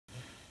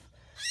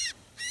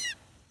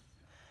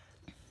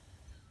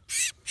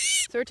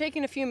So we're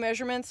taking a few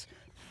measurements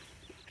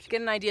to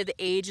get an idea of the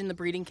age and the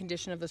breeding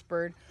condition of this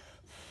bird.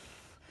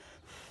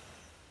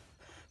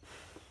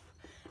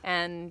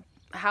 And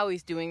how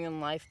he's doing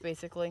in life,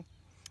 basically.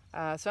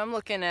 So I'm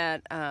looking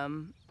at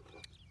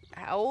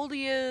how old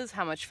he is,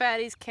 how much fat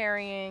he's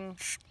carrying,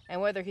 and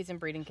whether he's in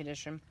breeding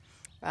condition.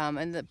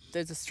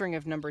 There's a string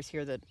of numbers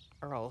here that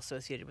are all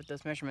associated with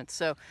those measurements.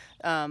 So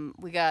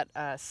we got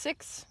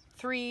 6,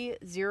 3,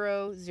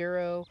 0,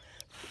 0,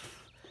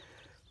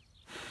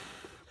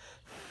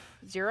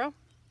 0.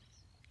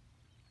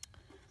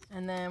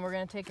 And then we're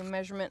going to take a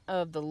measurement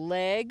of the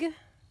leg.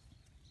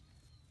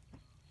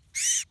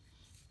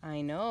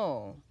 I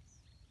know.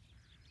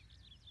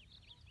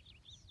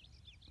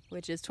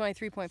 Which is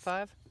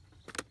 23.5.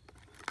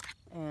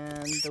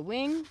 And the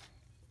wing.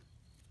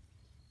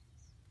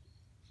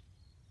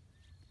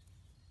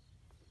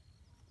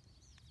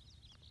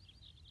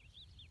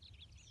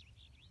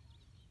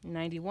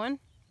 .91.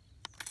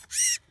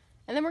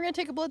 And then we're going to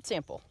take a blood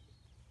sample.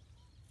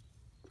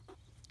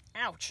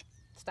 Ouch.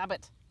 Stop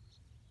it.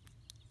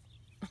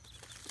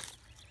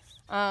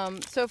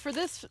 So for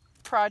this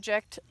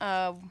project,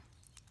 are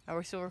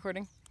we still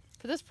recording?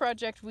 For this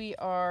project, we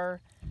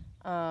are,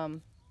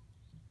 you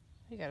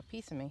got a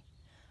piece of me.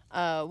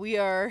 We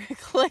are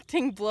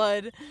collecting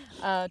blood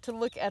to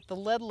look at the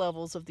lead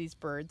levels of these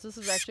birds. This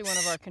is actually one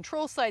of our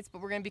control sites,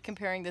 but we're going to be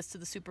comparing this to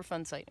the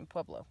Superfund site in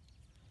Pueblo.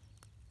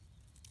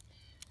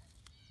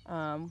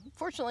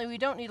 Fortunately, we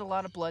don't need a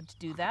lot of blood to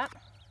do that.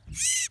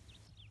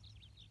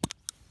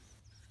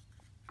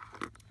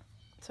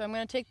 So I'm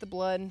going to take the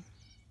blood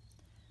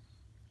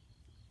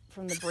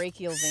from the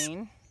brachial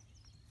vein.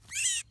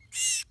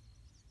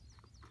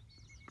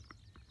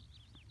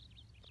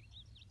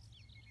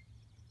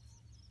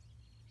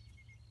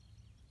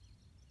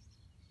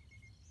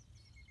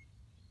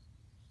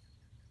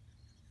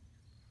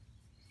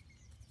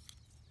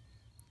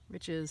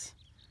 Which is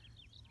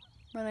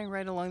running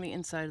right along the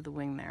inside of the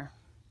wing there.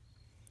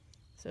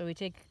 So we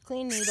take a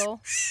clean needle,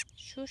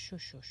 shush,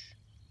 shush, shush,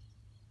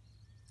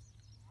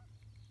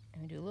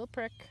 and we do a little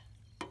prick.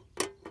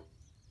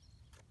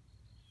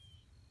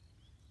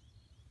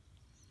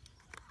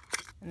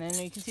 And then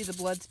you can see the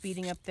blood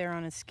speeding up there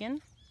on his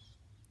skin.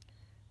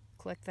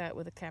 Collect that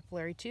with a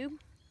capillary tube.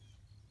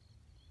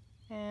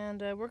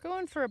 And we're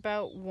going for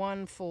about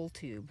 1 full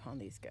tube on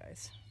these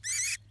guys.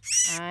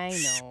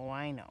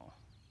 I know.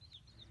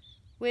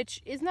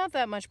 Which is not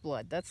that much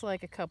blood. That's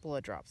like a couple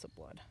of drops of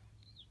blood.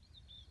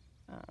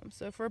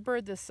 So for a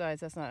bird this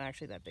size, that's not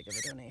actually that big of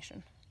a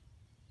donation.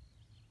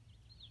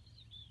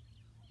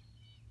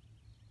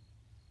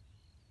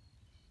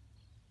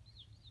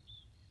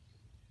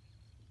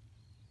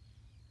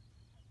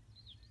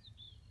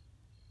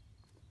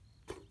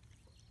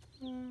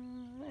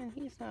 And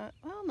he's not,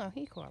 well, no,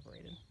 he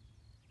cooperated.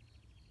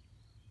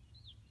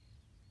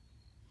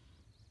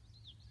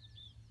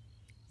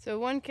 So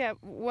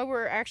what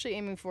we're actually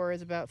aiming for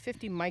is about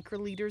 50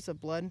 microliters of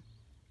blood.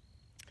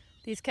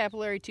 These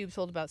capillary tubes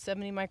hold about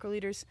 70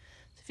 microliters.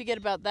 So if you get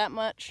about that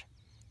much,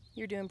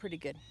 you're doing pretty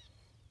good.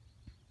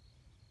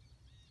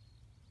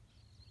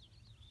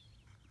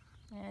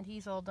 And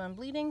he's all done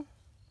bleeding.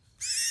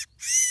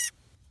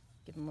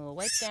 Give him a little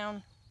wipe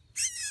down.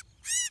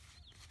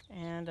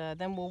 And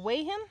then we'll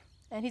weigh him,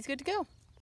 and he's good to go.